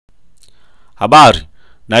Habari,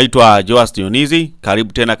 naitwa Jinsi.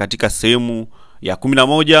 Karibu tena katika sehemu ya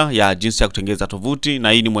 11 ya jinsi ya kutengeneza tovuti,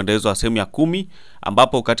 na hii ni mwendelezo wa sehemu ya 10,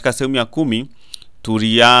 ambapo katika sehemu ya 10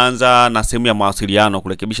 tulianza na sehemu ya mawasiliano,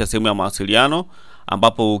 kurekebisha sehemu ya mawasiliano,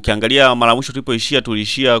 ambapo ukiangalia mara mwisho tulipoishia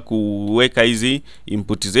tulishia kuweka hizi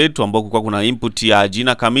input zetu, ambapo kulikuwa kuna input ya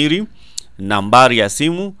jina kamili, nambari ya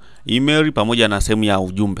simu, email pamoja na sehemu ya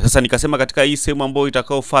ujumbe. Sasa nikasema katika hii sehemu ambayo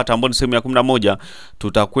itakayofuata, ambayo ni sehemu ya 11,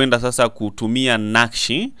 tutakwenda sasa kutumia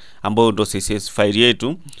nakshi ambayo ndio CSS file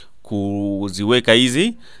yetu, kuziweka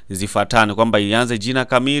hizi zifuatane, kwamba ianze jina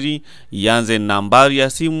kamili, ianze nambari ya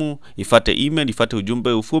simu, ifuate email, ifuate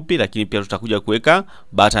ujumbe ufupi, lakini pia tutakuja kuweka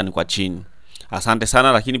button kwa chini. Asante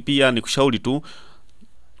sana, lakini pia nikushauri tu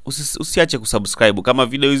usiache kusubscribe. Kama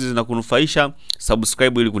video hizi zinakunufaisha,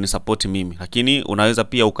 subscribe ili kunisupport mimi. Lakini unaweza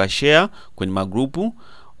pia ukashare kwenye magrupu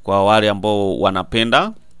kwa wale ambao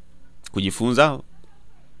wanapenda kujifunza.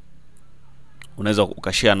 Unaweza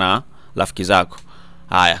ukashare na rafiki zako.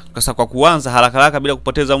 Haya, sasa kwa kuanza haraka bila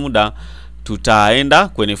kupoteza muda, tutaenda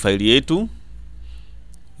kwenye faili yetu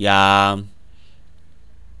ya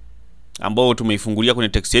ambao tumeifungulia kwenye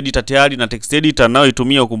text editor tayari, na text editor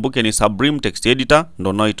nayoitumia ukumbuke ni Sublime text editor,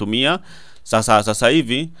 ndio nayoitumia. Sasa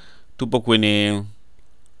hivi tupo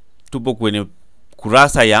kwenye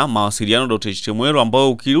kurasa ya mawasiliano.html,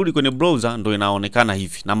 ambao ukirudi kwenye browser ndio inaonekana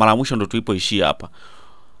hivi, na mara mwisho ndio tulipoishia hapa.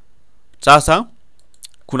 Sasa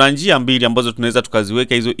kuna njia mbili ambazo tunaweza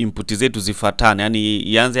tukaziweka hizo input zetu zifuatane, yani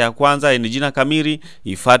ianze ya kwanza ni jina kamili,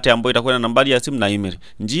 ifuate ambayo itakuwa na nambari ya simu na email.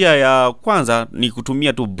 Njia ya kwanza ni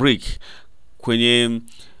kutumia tu break.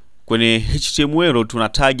 Kwenye HTML tuna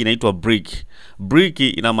tag inaitwa break. Break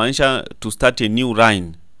inamaanisha to start a new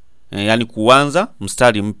line, yani kuanza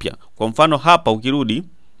mstari mpya. Kwa mfano hapa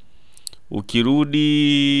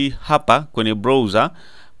ukirudi hapa kwenye browser,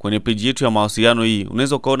 kwenye page yetu ya mawasiliano hii,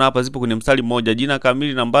 unaweza ukaona hapa zipo kwenye mstari mmoja, jina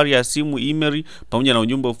kamili, nambari ya simu, email pamoja na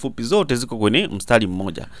ujumbe mfupi, zote ziko kwenye mstari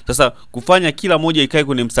mmoja. Sasa kufanya kila moja ikae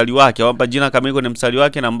kwenye mstari wake, kwamba jina kamili kwenye mstari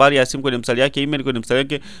wake, nambari ya simu kwenye mstari wake, email kwenye mstari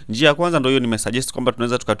wake, njia ya kwanza ndio hiyo nimesuggest kwamba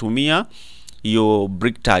tunaweza tukatumia hiyo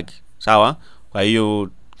break tag. Sawa? Kwa hiyo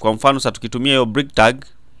kwa mfano sasa tukitumia hiyo break tag,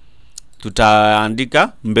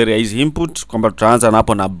 tutaandika mbele ya hizi input kwamba tutaanza na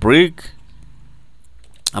hapo na break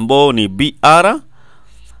ambao ni br.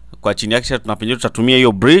 Kwa chini yake tunapendelea tutatumia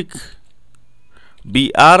hiyo break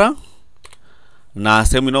br, na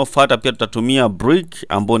sehemu inayofuata pia tutatumia break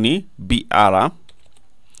ambayo ni br.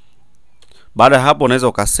 Baada ya hapo unaweza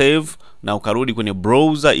ukasave na ukarudi kwenye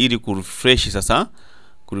browser ili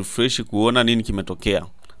kurefresh kuona nini kimetokea.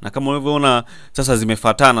 Na kama unavyoona sasa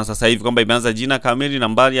zimefuatana sasa hivi, kwamba imeanza jina kamili,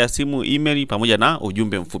 nambari ya simu, email pamoja na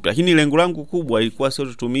ujumbe mfupi. Lakini lengo langu kubwa ilikuwa sio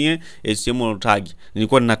tutumie HTML tag.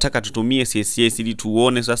 Nilikuwa ninataka tutumie CSS ili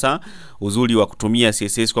tuone sasa uzuri wa kutumia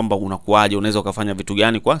CSS, kwamba unakuaje, unaweza ukafanya vitu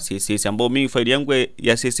gani kwa CSS, ambao mimi faili yangu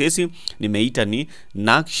ya CSS nimeita ni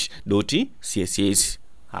nakshi.css.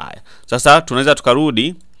 Haya. Sasa tunaweza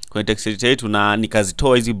tukarudi kwenye text editor yetu na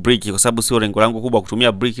nikazitoa hizi break, kwa sababu sio lengo langu kubwa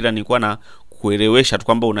kutumia break, ila nilikuwa na kuelewesha tu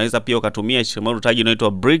kwamba unaweza pia ukatumia HTML tag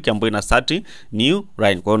inaitwa break ambayo ina start new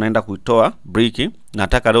line. Kwa hiyo unaenda kuitoa break.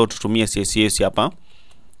 Nataka leo tutumie CSS hapa.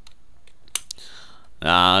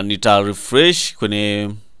 Nita refresh kwenye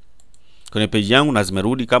page yangu na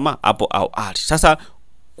zimerudi kama hapo awali. Sasa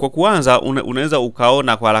kwa kuanza unaweza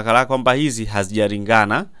ukaona kwa haraka kwamba hizi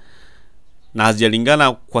hazijalingana, na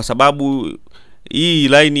hazijalingana kwa sababu hii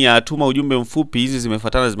line ya tuma ujumbe mfupi, hizi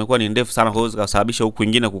zimefuatana, zimekuwa ni ndefu sana, kwa hiyo zikasababisha huku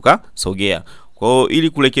kwingine kukasogea. Kwa hiyo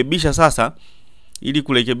ili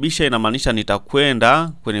kurekebisha inamaanisha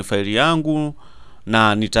nitakwenda kwenye faili yangu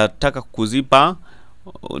na nitataka kuzipa,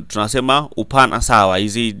 tunasema upana sawa,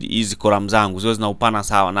 hizi column zangu ziwe zina upana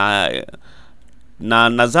sawa, na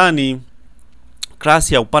nadhani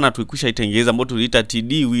class ya upana tulikwisha itengeneza, ambayo tuliita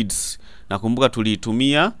td width. Nakumbuka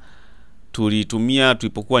tulitumia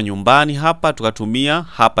tulipokuwa nyumbani hapa, tukatumia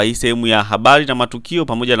hapa hii sehemu ya habari na matukio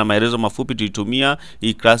pamoja na maelezo mafupi, tulitumia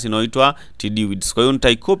hii class inayoitwa td width. Kwa hiyo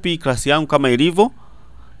nitaicopy class yangu kama ilivyo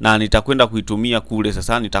na nitakwenda kuitumia kule.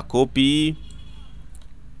 Sasa nitacopy,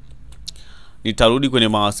 nitarudi kwenye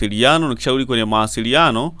mawasiliano. Nikisharudi kwenye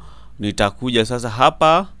mawasiliano, nitakuja sasa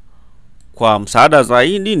hapa kwa msaada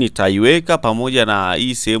zaidi, nitaiweka pamoja na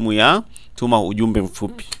hii sehemu ya tuma ujumbe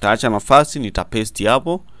mfupi. Nitaacha nafasi, nitapaste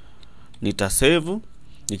hapo, nitasave.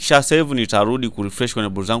 Nikisha save nitarudi kurefresh kwenye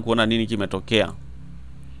browser yangu kuona nini kimetokea.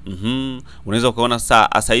 Unaweza ukaona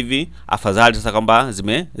sasa hivi afadhali sasa kwamba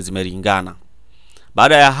zimelingana.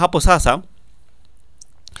 Baada ya hapo sasa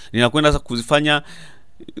ninakwenda sasa kuzifanya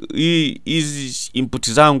hizi input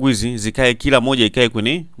zangu hizi zikae, kila moja ikae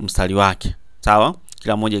kwenye mstari wake. Sawa?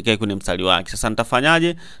 kila moja ikae kwenye mstari wake. Sasa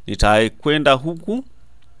nitafanyaje? Nitakwenda huku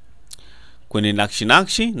kwenye nakshi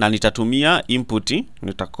na nitatumia input.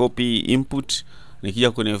 Nitakopi input,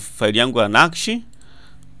 nikija kwenye faili yangu ya nakshi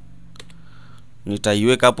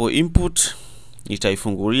nitaiweka hapo input,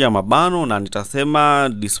 nitaifungulia mabano na nitasema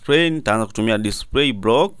display. Nitaanza kutumia display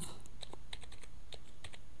block.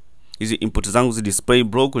 Hizi input zangu zi display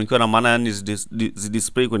block nikiwa na maana yani zi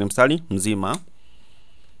display kwenye mstari mzima.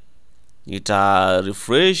 Nita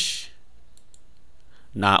refresh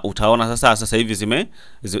na utaona sasa hivi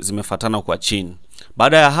zimefuatana kwa chini.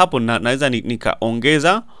 Baada ya hapo naweza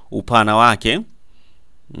nikaongeza upana wake.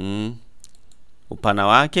 Upana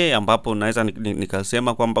wake ambapo naweza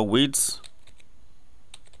nikasema kwamba width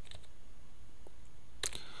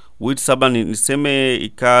saba niseme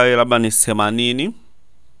ikae labda ni 80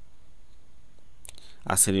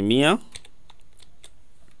 asilimia,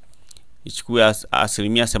 ichukue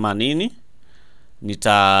asilimia 80.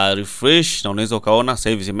 Nita refresh na unaweza ukaona sasa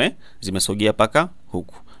hivi zimesogea paka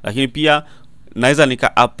huku. Lakini pia naweza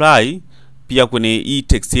nika apply pia kwenye hii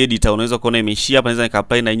text editor, unaweza kuona imeishia hapa, naweza nika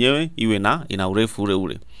apply na yenyewe iwe ina urefu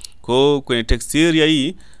ule. Kwa hiyo kwenye text area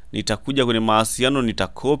hii nitakuja kwenye mawasiliano, nita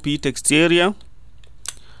copy text area.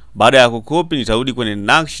 Baada ya kucopy nitarudi kwenye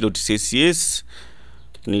nakshi.css,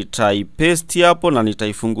 nitaipaste hapo na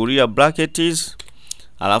nitaifungulia brackets,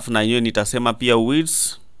 alafu na yenyewe nitasema pia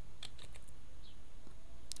width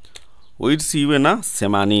iwe na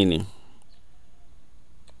 80.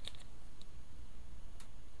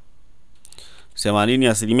 80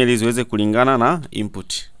 asilimia ili ziweze kulingana na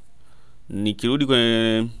input. Nikirudi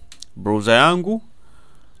kwenye browser yangu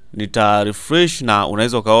nita refresh na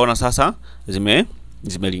unaweza ukaona sasa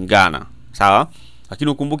zimelingana. Sawa?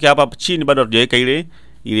 Lakini ukumbuke hapa chini bado hatujaweka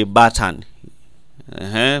ile button.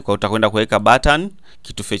 Kwa utakwenda kuweka button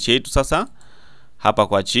kitufe chetu sasa. Hapa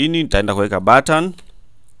kwa chini nitaenda kuweka button.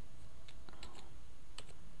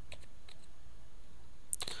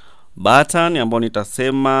 Button ambayo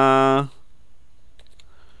nitasema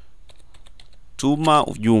tuma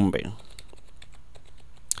ujumbe.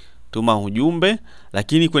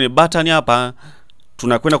 Lakini kwenye button hapa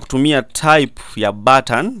tunakwenda kutumia type ya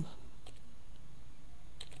button.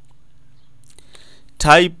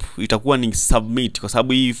 Type itakuwa ni submit, kwa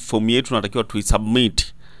sababu hii form yetu tunatakiwa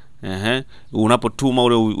tuisubmit. Unapotuma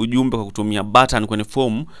ule ujumbe kwa kutumia button kwenye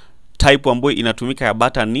form, type ambayo inatumika ya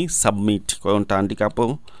button ni submit. Kwa hiyo nitaandika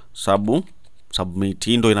hapo submit.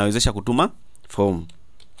 Hii ndio inawezesha kutuma form.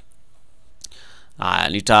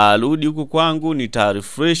 Nitarudi huku kwangu, nita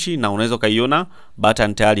refresh na unaweza kaiona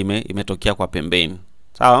button tayari imetokea kwa pembeni.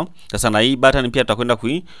 Sawa? Sasa na hii button pia tutakwenda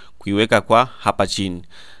kuiweka kwa hapa chini.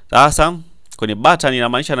 Sasa kwenye button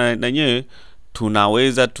inamaanisha na yenyewe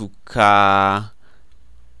tunaweza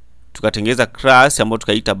tukatengeza class ambayo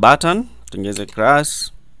tukaita button. Tengeze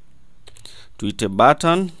class tuite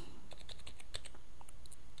button,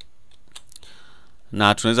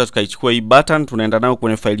 na tunaweza tukaichukua hii button tunaenda nayo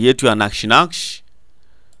kwenye faili yetu ya nakshi.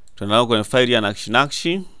 Tunaenda nayo kwenye faili ya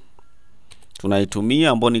nakshi tunaitumia,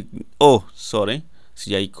 ambayo ni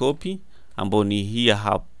sijaicopy, ambayo ni hii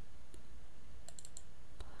hapa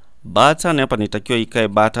button. Hapa nitakiwa ikae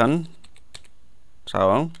button.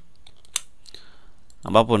 Sawa?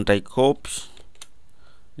 Ambapo nitaicopy,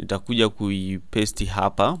 nitakuja kuipaste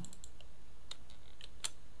hapa,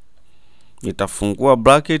 nitafungua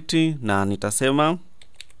bracket na nitasema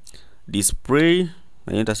display,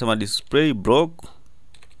 na nitasema display block.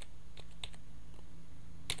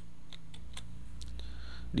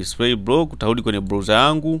 Utarudi kwenye browser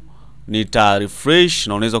yangu, nita refresh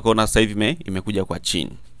na unaweza kuona sasa hivi imekuja kwa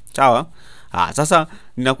chini. Sawa? Sasa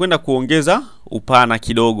ninakwenda kuongeza upana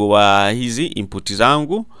kidogo wa hizi input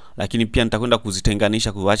zangu, lakini pia nitakwenda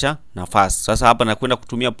kuzitenganisha kuacha nafasi. Sasa hapa nakwenda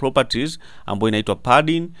kutumia properties ambayo inaitwa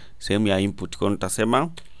padding sehemu ya input. Kwa hiyo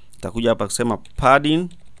nitakuja hapa kusema padding.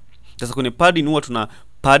 Sasa kwenye padding huwa tuna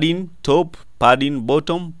padding top, padding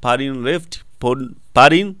bottom, padding left,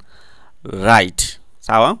 padding right.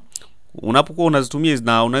 Sawa? Unapokuwa unazitumia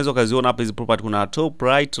na unaweza kuziona hapa hizi property, kuna top,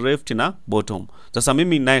 right, left na bottom. Sasa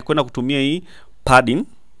mimi nakwenda kutumia hii padding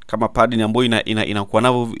kama padding ambayo inakuwa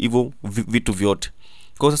navyo hivyo vitu vyote.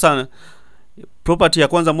 Kwa hiyo sasa property ya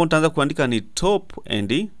kwanza ambayo nitaanza kuandika ni top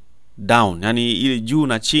and down, yani ile juu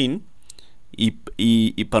na chini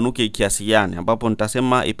ipanuke kiasi gani, ambapo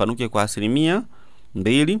nitasema ipanuke kwa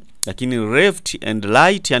 2%, lakini left and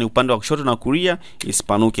right, yani upande wa kushoto na kulia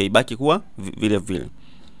isipanuke, ibaki kuwa vile vile.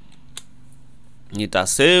 Nita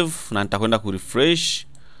save na nitakwenda ku refresh.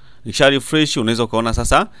 Nikisha refresh unaweza ukaona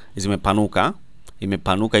sasa zimepanuka.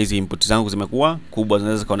 imepanuka, hizi input zangu zimekuwa kubwa,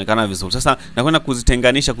 zinaweza kaonekana vizuri. Sasa nakwenda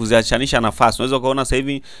kuzitenganisha, kuziachanisha nafasi. Unaweza kuona sasa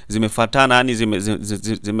hivi zimefuatana, yani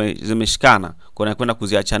zimeshikana. Kwa nakwenda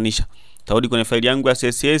kuziachanisha. Tarudi kwenye faili yangu ya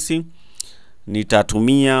CSS,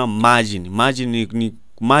 nitatumia margin.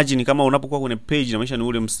 Margin kama unapokuwa kwenye page inamaanisha ni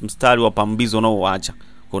ule mstari wa pambizo unaoacha.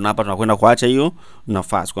 Kwa hapa tunakwenda kuacha hiyo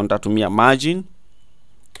nafasi. Kwa nitatumia margin.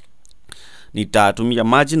 Nitatumia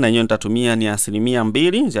margin na hiyo nitatumia ni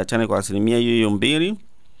 2%, ziachane kwa 2%.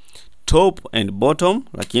 Top and bottom,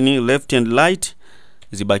 lakini left and right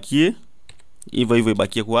zibakie hivyo hivyo,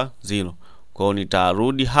 ibakie kwa 0. Kwa hiyo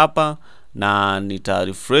nitarudi hapa na nita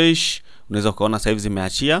refresh. Unaweza kuona sasa hivi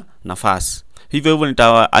zimeachia nafasi. Hivyo hivyo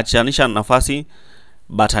nitaachanisha nafasi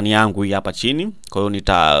button yangu hii hapa chini. Kwa hiyo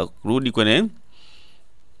nitarudi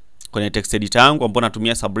kwenye text editor yangu ambapo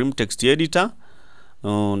natumia Sublime text editor.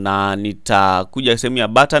 Na nitakuja sehemu ya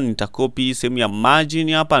button, nitacopy sehemu ya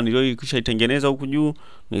margin hapa niliyokwisha itengeneza huku juu,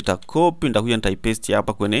 nitacopy, nitakuja nitaipaste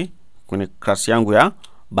hapa kwenye class yangu ya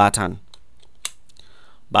button.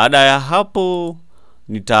 Baada ya hapo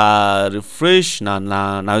nita refresh na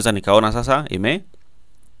naweza nikaona sasa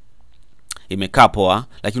imekaa poa,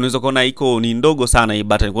 lakini unaweza kuona iko ni ndogo sana hii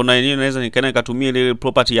button. Kwa hiyo naweza nikatumia ile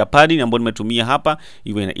property ya padding ambayo nimetumia hapa,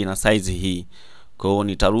 iwe ina size hii. Kwa hiyo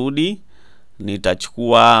nitarudi,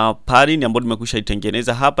 nitachukua padding ambayo nimekwisha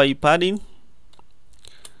itengeneza hapa, hii padding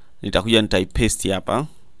nitakuja nitaipaste hapa.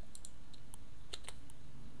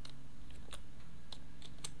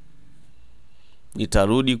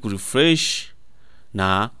 Nitarudi ku refresh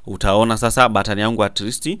na utaona sasa button yangu at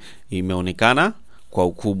least imeonekana kwa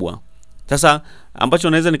ukubwa. Sasa ambacho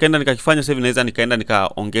naweza nikaenda nikakifanya sasa hivi, naweza nikaenda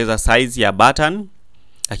nikaongeza size ya button,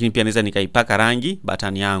 lakini pia naweza nikaipaka rangi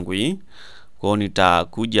button yangu hii. Kwa hiyo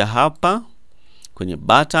nitakuja hapa kwenye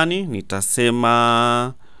button,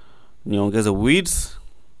 nitasema niongeze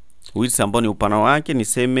width ambayo ni upana wake,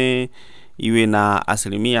 niseme iwe na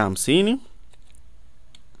 50%.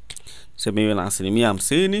 Sema iwe na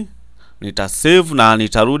 50%. Nitasave na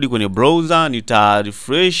nitarudi kwenye browser, nita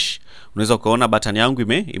refresh. Unaweza kuona button yangu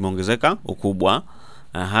imeongezeka ukubwa.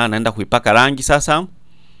 Naenda kuipaka rangi sasa.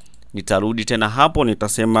 Nitarudi tena hapo,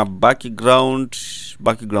 nitasema background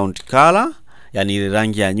color, yani ile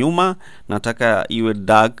rangi ya nyuma nataka iwe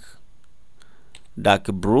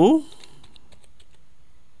dark blue.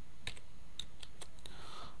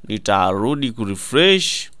 Nitarudi ku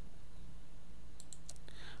refresh.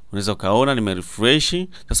 Unaweza kaona nimerefresh.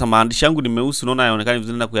 Sasa maandishi yangu ni meusi, unaona yanaonekana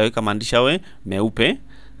vizuri, na kuyaweka maandishi yawe meupe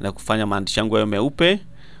na kufanya maandishi yangu yawe meupe.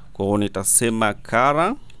 Kwa hiyo nitasema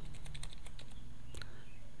color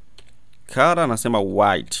nasema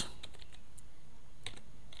white.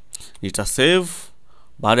 Nitasave.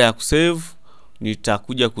 Baada ya kusave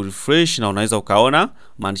nitakuja ku refresh na unaweza ukaona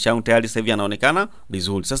maandishi yangu tayari sasa hivi yanaonekana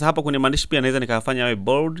vizuri. Sasa hapa kwenye maandishi pia naweza nikafanya yawe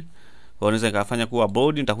bold. Kwa naweza nikafanya kuwa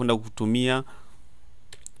bold, nitakwenda kutumia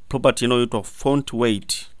property inayoitwa font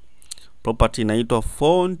weight. Property inaitwa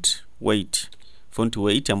font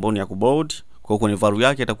weight ambayo ni ya kubold. Kwa hiyo kwenye value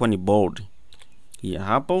yake itakuwa ni bold.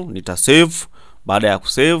 Hapo nitasave. Baada ya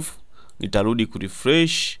kusave nitarudi ku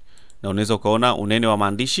refresh na unaweza ukaona unene wa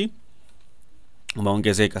maandishi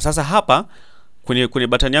umeongezeka. Sasa hapa kwenye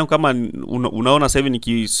button yangu, kama unaona sasa hivi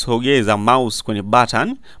nikisogeza mouse kwenye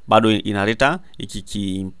button bado inaleta hiki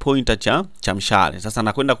kipointer cha mshale. Sasa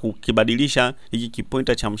nakwenda kukibadilisha hiki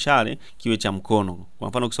kipointer cha mshale kiwe cha mkono. Kwa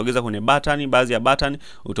mfano ukisogeza kwenye button, baadhi ya button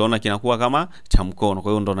utaona kinakuwa kama cha mkono.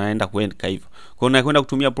 Kwa hiyo ndo naenda kuweka hivyo. Kwa hiyo nakwenda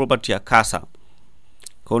kutumia property ya cursor.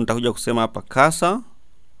 Kwa hiyo nitakuja kusema hapa cursor,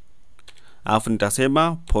 alafu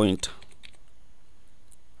nitasema pointer.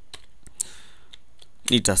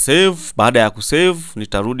 Nitasave. Baada ya kusave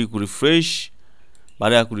nitarudi ku refresh.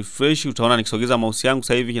 Baada ya ku refresh utaona nikisogeza mouse yangu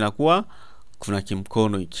sasa hivi kinakuwa kuna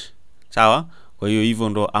kimkono hiki. Sawa? Kwa hiyo hivyo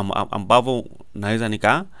ndo ambavyo naweza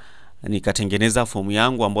nikatengeneza form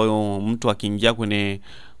yangu ambayo mtu akiingia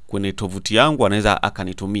kwenye tovuti yangu anaweza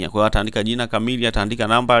akanitumia. Kwa hiyo ataandika jina kamili, ataandika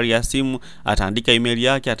nambari ya simu, ataandika email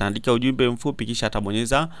yake, ataandika ujumbe mfupi, kisha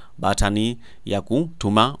atabonyeza button ya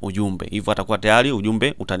kutuma ujumbe. Hivyo atakuwa tayari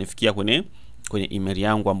ujumbe utanifikia kwenye email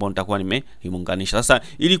yangu ambayo nitakuwa nimeiunganisha. Sasa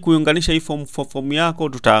ili kuunganisha hii form yako,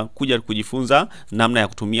 tutakuja kujifunza namna ya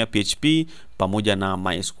kutumia PHP pamoja na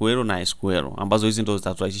MySQL na SQL, ambazo hizi ndio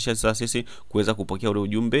zitaturahisisha sasa sisi kuweza kupokea ule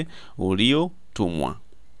ujumbe uliotumwa.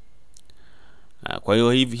 Kwa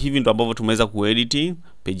hiyo hivi ndio ambavyo tumeweza kuedit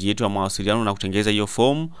page yetu ya mawasiliano na kutengeneza hiyo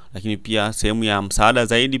form. Lakini pia sehemu ya msaada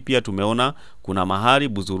zaidi pia tumeona kuna mahali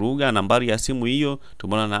buzuruga, nambari ya simu hiyo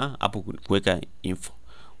tumeona, na hapo kuweka info.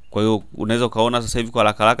 Kwa hiyo unaweza kaona sasa hivi kwa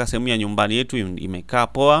haraka haraka sehemu ya nyumbani yetu imekaa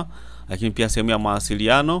poa, lakini pia sehemu ya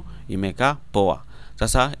mawasiliano imekaa poa.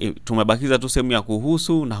 Sasa tumebakiza tu sehemu ya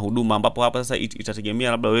kuhusu na huduma, ambapo hapa sasa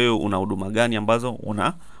itategemea labda wewe una huduma gani ambazo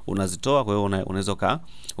unazitoa. Kwa hiyo unaweza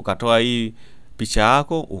ukatoa hii picha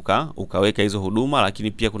yako ukaweka hizo huduma,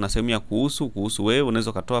 lakini pia kuna sehemu ya kuhusu wewe, unaweza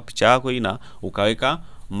ukatoa picha yako hii na ukaweka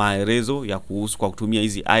maelezo ya kuhusu kwa kutumia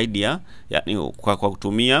hizi idea, yani kwa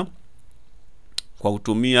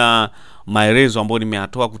kutumia maelezo ambayo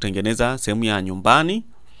nimeyatoa kutengeneza sehemu ya nyumbani,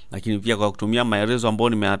 lakini pia kwa kutumia maelezo ambayo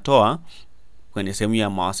nimeyatoa kwenye sehemu ya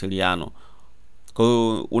mawasiliano. Kwa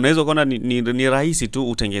hiyo unaweza kuona ni rahisi tu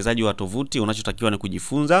utengenezaji wa tovuti. Unachotakiwa ni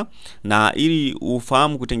kujifunza, na ili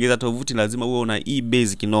ufahamu kutengeneza tovuti lazima uwe una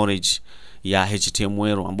basic knowledge ya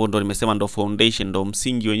HTML, ambayo ndo nimesema ndo foundation, ndo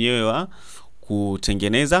msingi wenyewe wa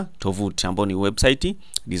kutengeneza tovuti, ambao ni website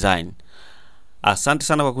design. Asante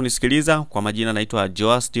sana kwa kunisikiliza. Kwa majina naitwa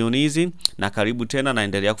Jinsi, na karibu tena,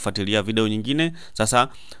 naendelea kufuatilia video nyingine. Sasa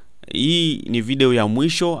hii ni video ya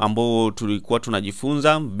mwisho ambao tulikuwa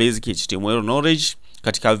tunajifunza basic HTML knowledge.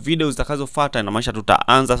 Katika video zitakazofuata inamaanisha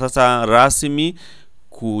tutaanza sasa rasmi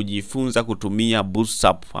kujifunza kutumia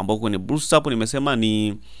Bootstrap, ambao kwenye Bootstrap nimesema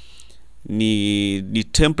ni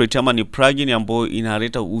template ama ni plugin ambayo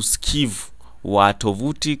inaleta usikivu wa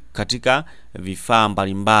tovuti katika vifaa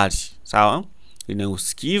mbalimbali. Sawa? Ina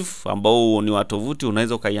usikivu ambao ni wa tovuti.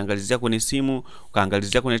 Unaweza ukaiangalizia kwenye simu,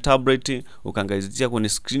 ukaangalizia kwenye tablet, ukaangalizia kwenye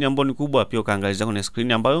screen ambayo ni kubwa, pia ukaangalizia kwenye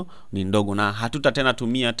screen ambayo ni ndogo. Na hatuta tena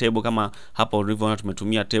tumia table kama hapa ulivyoona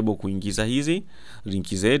tumetumia table kuingiza hizi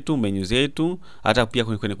linki zetu, menu zetu, hata pia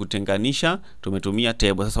kwenye kutenganisha tumetumia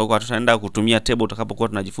table. Sasa huko tutaenda kutumia table utakapokuwa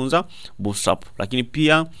tunajifunza Bootstrap. Lakini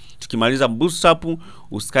pia tukimaliza Bootstrap,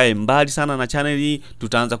 usikae mbali sana na channel hii,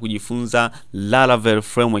 tutaanza kujifunza Laravel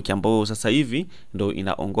framework, ambayo sasa hivi ndo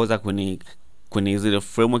inaongoza kwenye zile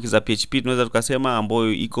framework za PHP tunaweza tukasema,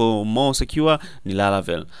 ambayo iko more secure ni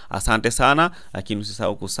Laravel. Asante sana, lakini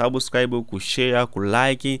usisahau kusubscribe, kushare,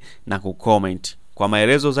 kulike na kucomment. Kwa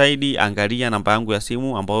maelezo zaidi angalia namba yangu ya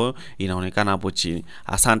simu ambayo inaonekana hapo chini.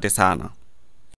 Asante sana.